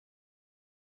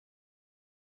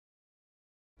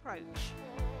approach.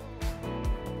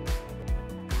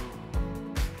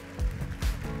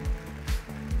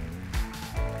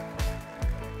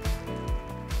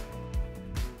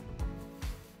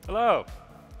 Hello.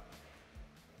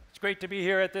 It's great to be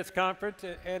here at this conference,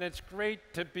 and it's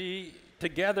great to be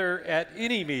together at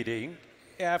any meeting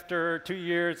after 2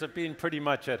 years of being pretty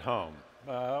much at home.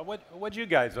 What'd you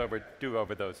guys do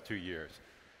over those 2 years?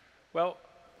 Well,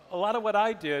 a lot of what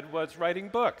I did was writing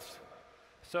books.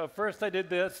 So first I did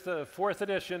this, the 4th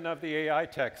edition of the AI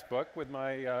textbook with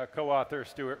my co-author,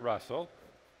 Stuart Russell.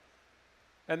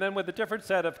 And then with a different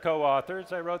set of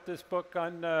co-authors, I wrote this book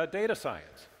on data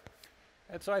science.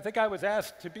 And so I think I was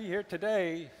asked to be here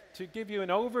today to give you an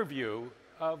overview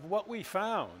of what we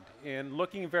found in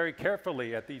looking very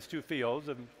carefully at these two fields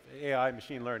of AI,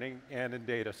 machine learning, and in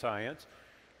data science,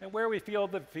 and where we feel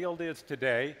the field is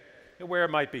today and where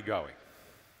it might be going.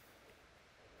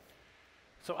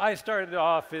 So I started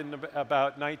off in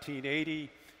about 1980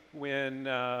 when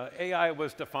AI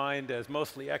was defined as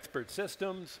mostly expert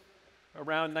systems.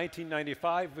 Around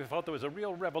 1995, we felt there was a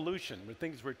real revolution where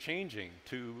things were changing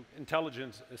to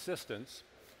intelligence assistance.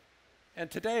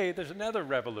 And today, there's another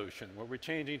revolution where we're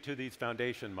changing to these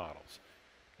foundation models.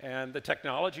 And the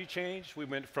technology changed. We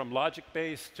went from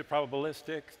logic-based to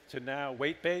probabilistic to now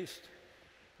weight-based.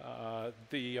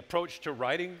 The approach to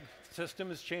writing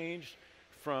systems changed.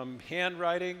 From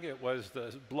handwriting, it was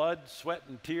the blood, sweat,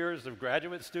 and tears of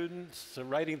graduate students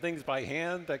writing things by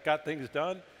hand that got things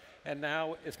done. And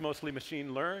now it's mostly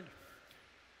machine learned.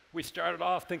 We started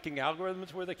off thinking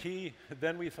algorithms were the key,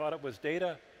 then we thought it was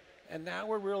data, and now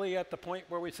we're really at the point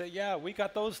where we say, yeah, we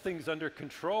got those things under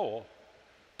control,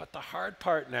 but the hard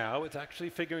part now is actually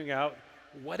figuring out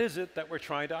what is it that we're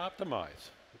trying to optimize?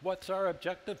 What's our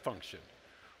objective function?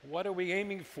 What are we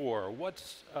aiming for?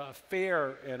 What's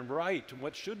fair and right, and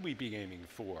what should we be aiming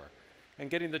for? And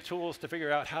getting the tools to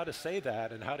figure out how to say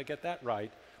that and how to get that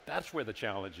right, that's where the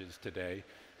challenge is today.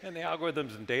 And the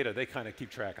algorithms and data, they kind of keep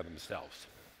track of themselves.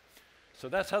 So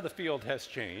that's how the field has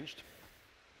changed.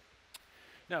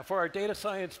 Now, for our data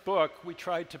science book, we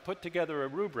tried to put together a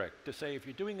rubric to say, if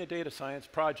you're doing a data science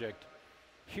project,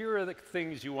 here are the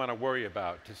things you want to worry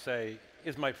about to say,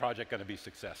 is my project going to be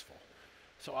successful?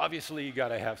 So obviously, you got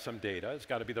to have some data. It's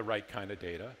got to be the right kind of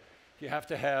data. You have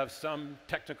to have some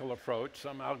technical approach,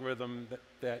 some algorithm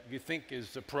that you think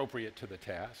is appropriate to the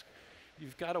task.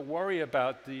 You've got to worry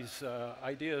about these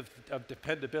ideas of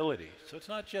dependability. So it's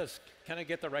not just, can I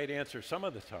get the right answer some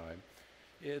of the time?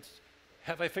 It's,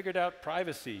 have I figured out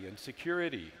privacy and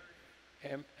security?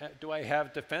 And, do I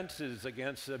have defenses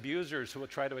against abusers who will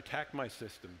try to attack my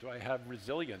system? Do I have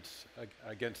resilience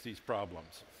against these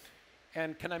problems?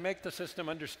 And can I make the system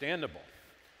understandable?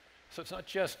 So it's not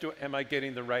just, am I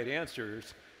getting the right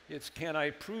answers? It's, can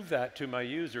I prove that to my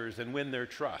users and win their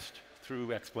trust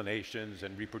through explanations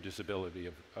and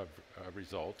reproducibility of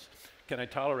results? Can I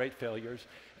tolerate failures?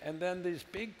 And then these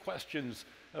big questions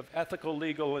of ethical,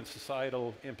 legal, and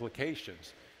societal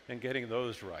implications and getting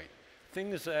those right.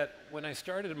 Things that, when I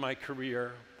started my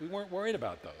career, we weren't worried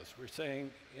about those. We're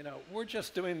saying, you know, we're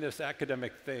just doing this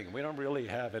academic thing. We don't really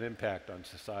have an impact on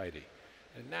society.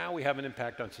 And now we have an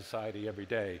impact on society every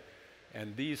day,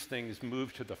 and these things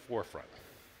move to the forefront.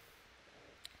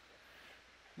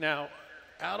 Now,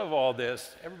 out of all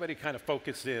this, everybody kind of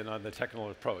focused in on the technical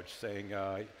approach, saying,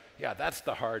 yeah, that's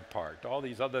the hard part. All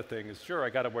these other things, sure, I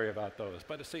got to worry about those,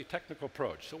 but it's a technical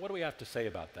approach. So what do we have to say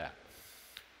about that?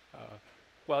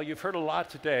 Well, you've heard a lot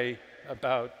today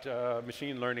about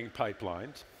machine learning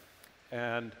pipelines,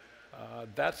 and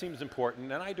that seems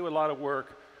important. And I do a lot of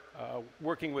work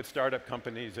working with startup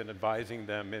companies and advising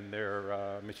them in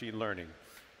their machine learning.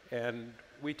 And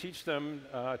we teach them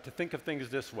to think of things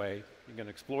this way. You can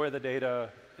explore the data,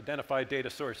 identify data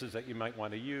sources that you might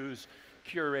want to use,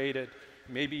 curate it.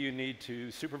 Maybe you need to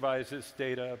supervise this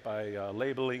data by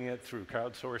labeling it through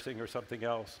crowdsourcing or something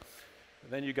else.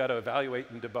 And then you got to evaluate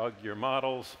and debug your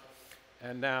models,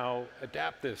 and now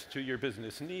adapt this to your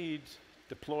business needs,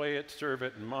 deploy it, serve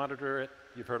it, and monitor it.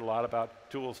 You've heard a lot about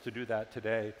tools to do that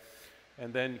today.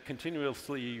 And then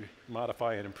continuously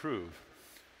modify and improve.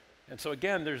 And so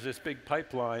again, there's this big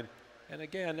pipeline, and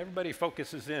again, everybody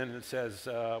focuses in and says,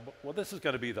 well, this is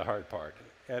going to be the hard part.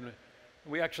 And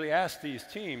we actually ask these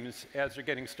teams, as they're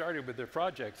getting started with their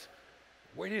projects,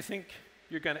 where do you think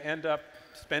you're going to end up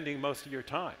spending most of your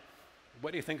time?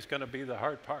 What do you think is going to be the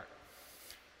hard part?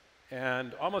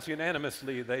 And almost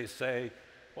unanimously, they say,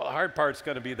 well, the hard part's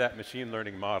going to be that machine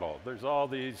learning model. There's all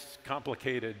these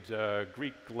complicated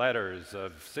Greek letters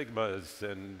of sigmas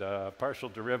and partial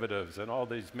derivatives and all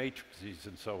these matrices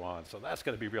and so on. So that's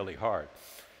going to be really hard.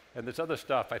 And this other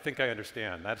stuff, I think I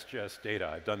understand. That's just data.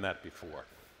 I've done that before.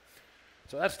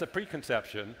 So that's the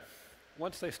preconception.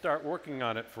 Once they start working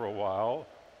on it for a while,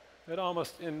 it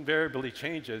almost invariably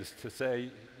changes to say,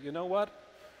 you know what?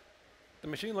 The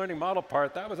machine learning model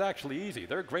part, that was actually easy.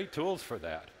 There are great tools for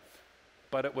that.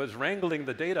 But it was wrangling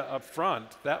the data up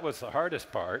front, that was the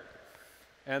hardest part.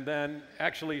 And then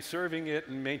actually serving it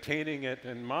and maintaining it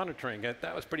and monitoring it,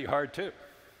 that was pretty hard too.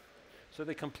 So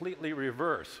they completely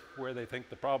reverse where they think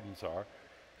the problems are.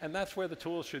 And that's where the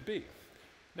tools should be.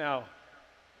 Now,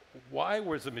 why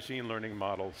was the machine learning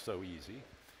model so easy?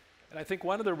 And I think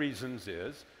one of the reasons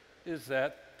is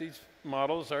that these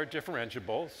models are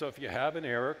differentiable. So if you have an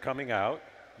error coming out,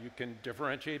 you can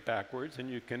differentiate backwards and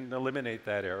you can eliminate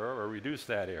that error or reduce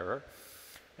that error.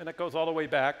 And it goes all the way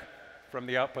back from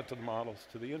the output to the models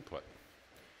to the input.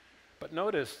 But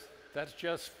notice that's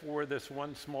just for this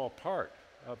one small part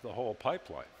of the whole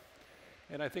pipeline.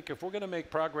 And I think if we're going to make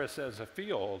progress as a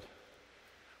field,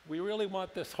 we really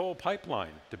want this whole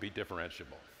pipeline to be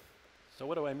differentiable. So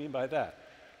what do I mean by that?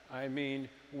 I mean,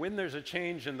 when there's a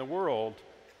change in the world,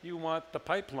 you want the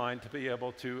pipeline to be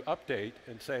able to update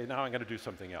and say, now I'm going to do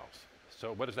something else.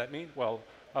 So what does that mean? Well,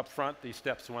 up front, these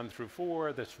steps 1 through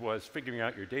 4, this was figuring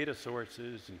out your data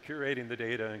sources and curating the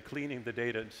data and cleaning the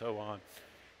data and so on.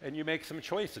 And you make some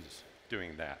choices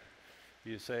doing that.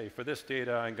 You say, for this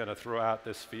data, I'm going to throw out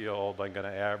this field, I'm going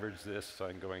to average this,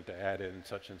 I'm going to add in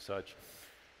such and such.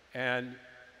 And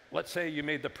let's say you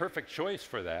made the perfect choice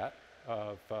for that,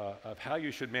 of how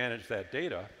you should manage that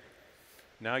data.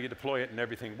 Now you deploy it and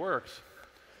everything works.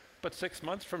 But 6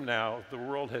 months from now, the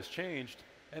world has changed,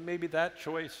 and maybe that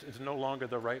choice is no longer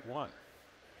the right one.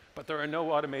 But there are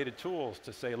no automated tools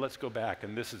to say, let's go back,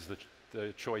 and this is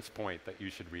the choice point that you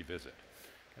should revisit.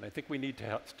 And I think we need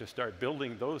to start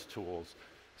building those tools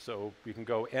so we can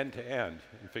go end to end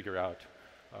and figure out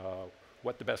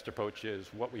what the best approach is,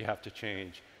 what we have to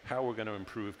change, how we're going to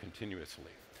improve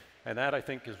continuously. And that, I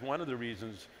think, is one of the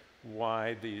reasons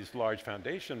why these large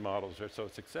foundation models are so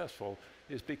successful,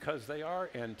 is because they are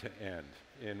end to end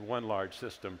in one large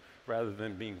system rather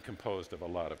than being composed of a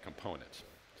lot of components.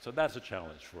 So that's a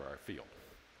challenge for our field.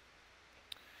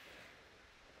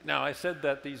 Now, I said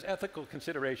that these ethical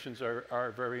considerations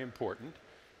are very important.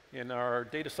 In our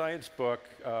data science book,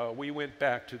 we went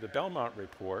back to the Belmont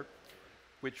report,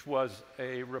 which was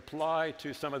a reply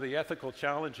to some of the ethical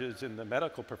challenges in the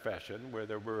medical profession, where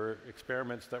there were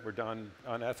experiments that were done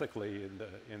unethically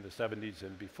in the 70s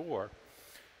and before.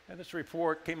 And this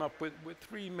report came up with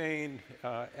 3 main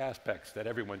aspects that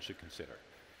everyone should consider.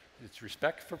 It's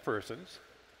respect for persons.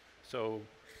 So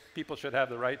people should have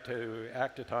the right to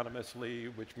act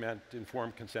autonomously, which meant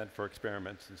informed consent for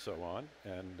experiments and so on,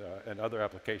 and other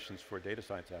applications for data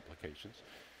science applications.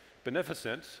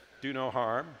 Beneficence, do no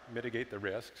harm, mitigate the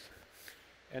risks.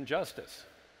 And justice,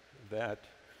 that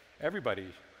everybody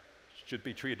should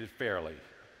be treated fairly.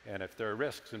 And if there are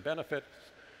risks and benefits,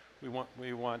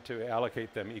 we want to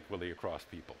allocate them equally across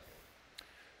people.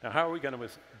 Now, how are we going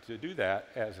to do that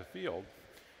as a field?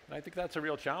 And I think that's a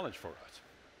real challenge for us.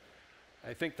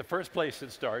 I think the first place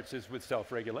it starts is with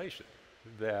self-regulation,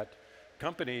 that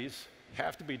companies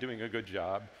have to be doing a good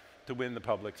job to win the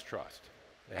public's trust.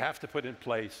 They have to put in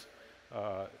place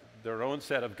their own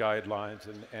set of guidelines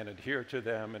and adhere to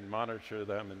them and monitor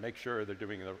them and make sure they're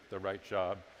doing the right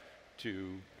job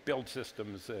to build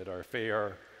systems that are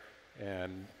fair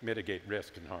and mitigate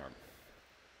risk and harm.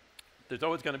 There's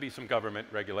always going to be some government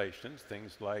regulations,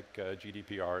 things like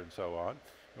GDPR and so on,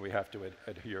 and we have to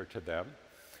adhere to them.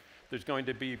 There's going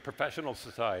to be professional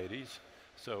societies,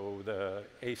 so the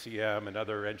ACM and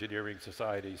other engineering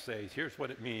societies say, here's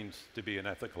what it means to be an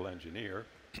ethical engineer.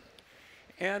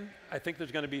 And I think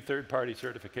there's going to be third-party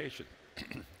certification.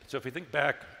 So if we think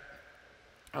back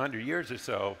 100 years or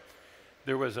so,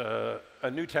 there was a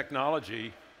new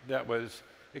technology that was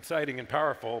exciting and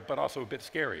powerful, but also a bit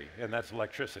scary, and that's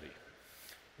electricity.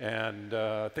 And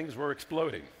things were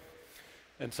exploding.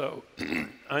 And so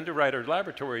underwriter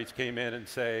laboratories came in and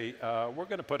say, we're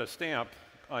going to put a stamp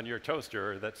on your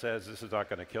toaster that says this is not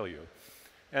going to kill you.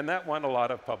 And that won a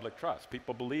lot of public trust.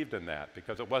 People believed in that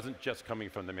because it wasn't just coming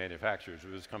from the manufacturers,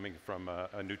 it was coming from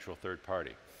a neutral third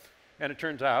party. And it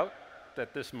turns out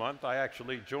that this month I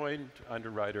actually joined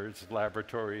Underwriters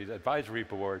Laboratories Advisory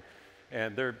Board,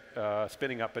 and they're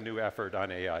spinning up a new effort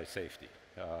on AI safety.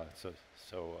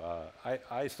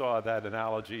 I saw that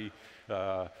analogy,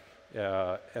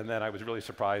 and then I was really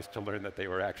surprised to learn that they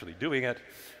were actually doing it,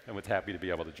 and was happy to be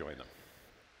able to join them.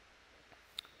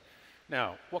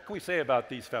 Now, what can we say about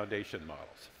these foundation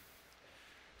models?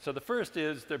 So the first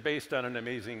is they're based on an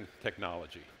amazing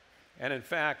technology. And in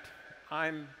fact,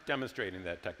 I'm demonstrating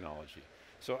that technology.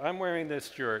 So I'm wearing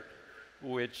this shirt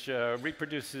which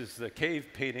reproduces the cave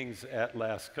paintings at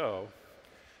Lascaux.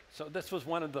 So this was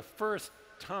one of the first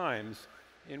times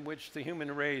in which the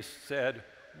human race said,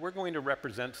 we're going to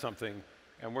represent something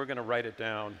and we're going to write it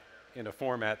down in a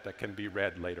format that can be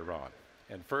read later on.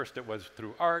 And first it was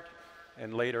through art,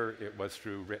 and later it was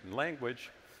through written language.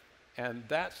 And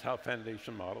that's how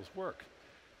foundation models work.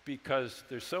 Because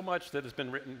there's so much that has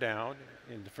been written down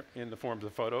in the forms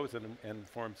of photos and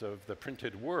forms of the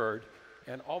printed word,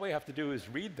 and all we have to do is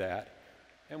read that,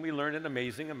 and we learn an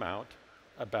amazing amount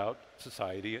about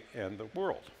society and the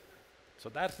world. So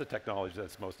that's the technology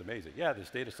that's most amazing. Yeah, there's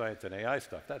data science and AI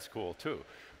stuff, that's cool too.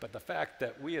 But the fact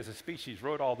that we as a species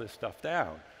wrote all this stuff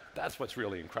down, that's what's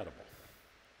really incredible.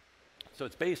 So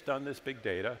it's based on this big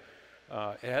data.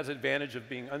 It has the advantage of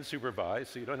being unsupervised,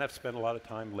 so you don't have to spend a lot of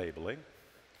time labeling.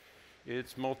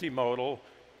 It's multimodal.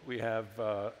 We have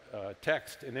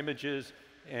text and images,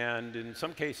 and in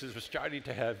some cases we're starting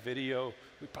to have video.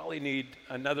 We probably need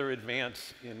another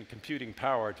advance in computing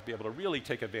power to be able to really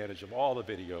take advantage of all the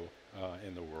video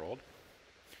in the world.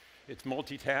 It's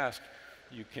multitask.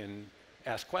 You can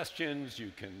ask questions,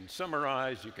 you can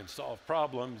summarize, you can solve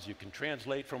problems, you can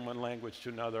translate from one language to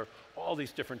another, all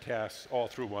these different tasks all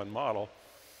through one model.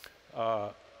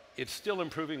 It's still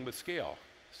improving with scale.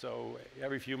 So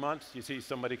every few months you see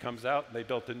somebody comes out and they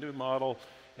built a new model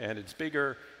and it's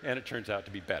bigger and it turns out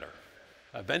to be better.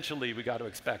 Eventually we got to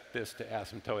expect this to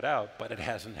asymptote out, but it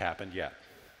hasn't happened yet.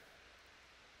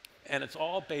 And it's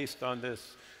all based on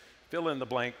this fill in the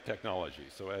blank technology.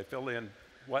 So I fill in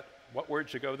what word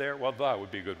should go there? Well, the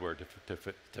would be a good word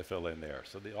to fill in there.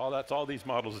 So that's all these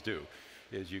models do,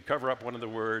 is you cover up one of the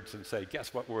words and say,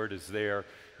 guess what word is there,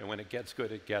 and when it gets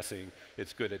good at guessing,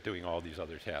 it's good at doing all these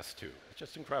other tasks too. It's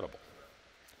just incredible.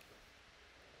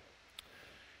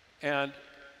 And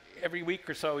every week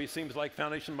or so, it seems like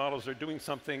foundation models are doing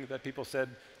something that people said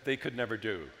they could never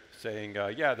do, saying,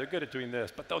 yeah, they're good at doing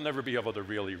this, but they'll never be able to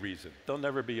really reason. They'll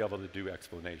never be able to do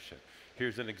explanation.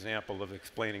 Here's an example of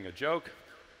explaining a joke.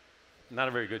 Not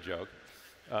a very good joke.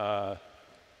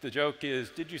 The joke is,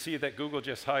 did you see that Google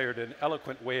just hired an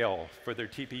eloquent whale for their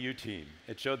TPU team?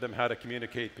 It showed them how to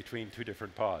communicate between two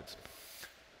different pods.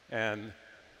 And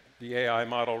the AI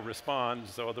model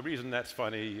responds, so the reason that's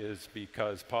funny is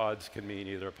because pods can mean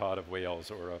either a pod of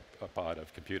whales or a pod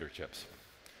of computer chips.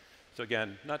 So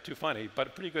again, not too funny, but a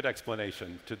pretty good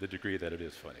explanation to the degree that it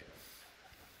is funny.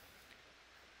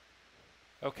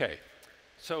 Okay,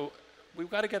 so we've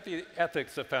got to get the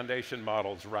ethics of foundation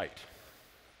models right.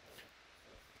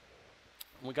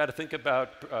 We've got to think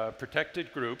about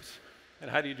protected groups, and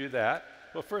how do you do that?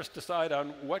 Well, first decide on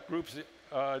what groups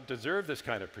deserve this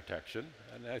kind of protection,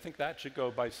 and I think that should go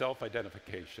by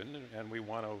self-identification, and we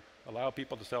want to allow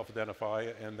people to self-identify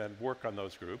and then work on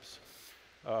those groups.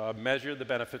 Measure the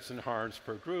benefits and harms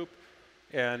per group,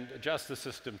 and adjust the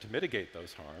system to mitigate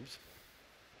those harms.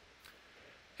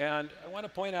 And I want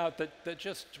to point out that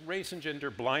just race and gender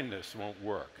blindness won't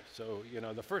work. So,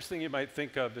 the first thing you might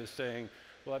think of is saying,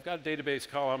 well, I've got a database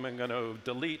column, I'm going to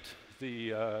delete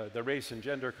the race and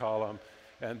gender column,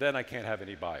 and then I can't have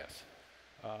any bias.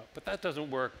 But that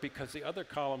doesn't work because the other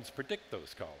columns predict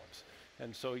those columns.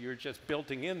 And so you're just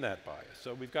building in that bias.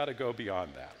 So we've got to go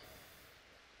beyond that.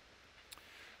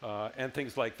 And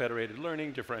things like federated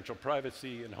learning, differential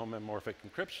privacy, and homomorphic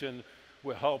encryption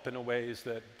will help in ways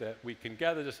that we can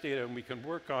gather this data and we can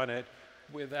work on it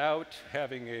without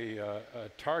having a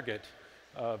target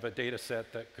of a data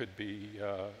set that could be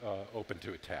open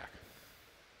to attack.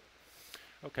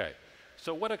 Okay,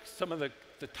 so what are some of the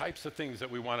types of things that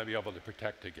we want to be able to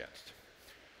protect against?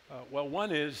 Well,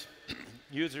 one is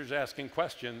users asking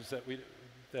questions that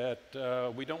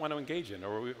we don't want to engage in,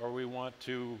 or we want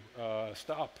to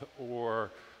stop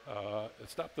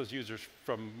those users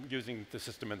from using the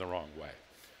system in the wrong way.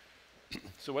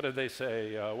 So what do they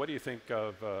say? What do you think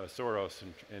of Soros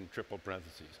in triple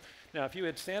parentheses? Now, if you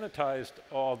had sanitized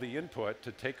all the input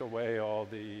to take away all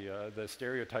the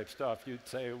stereotype stuff, you'd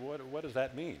say, what does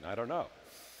that mean? I don't know.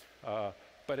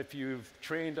 But if you've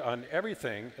trained on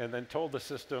everything and then told the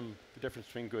system the difference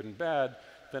between good and bad,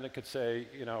 then it could say,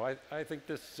 I think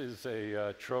this is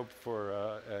a trope for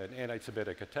an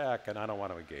anti-Semitic attack, and I don't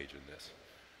want to engage in this.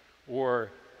 Or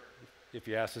if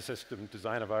you ask the system,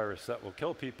 design a virus that will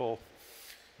kill people,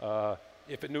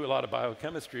 if it knew a lot of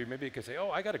biochemistry, maybe it could say,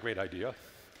 oh, I got a great idea.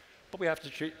 But we have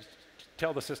to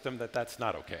tell the system that that's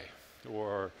not okay.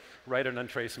 Or write an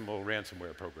untraceable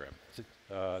ransomware program.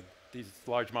 These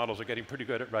large models are getting pretty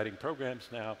good at writing programs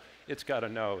now. It's got to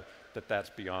know that that's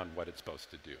beyond what it's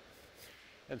supposed to do.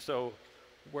 And so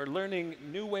we're learning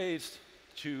new ways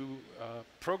to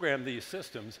program these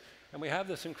systems, And we have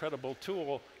this incredible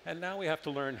tool, and now we have to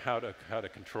learn how to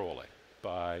control it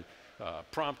by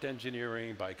prompt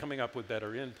engineering, by coming up with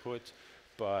better inputs,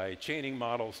 by chaining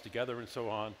models together and so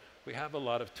on. We have a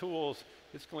lot of tools.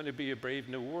 It's going to be a brave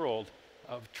new world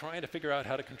of trying to figure out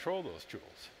how to control those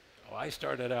tools. Well, I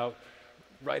started out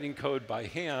writing code by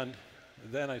hand,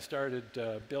 then I started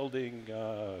building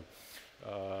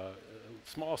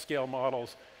small-scale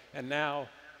models, and now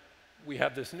we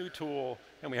have this new tool,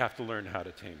 and we have to learn how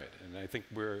to tame it. And I think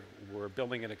we're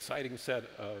building an exciting set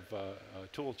of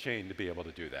tool chain to be able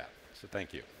to do that. So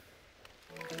thank you.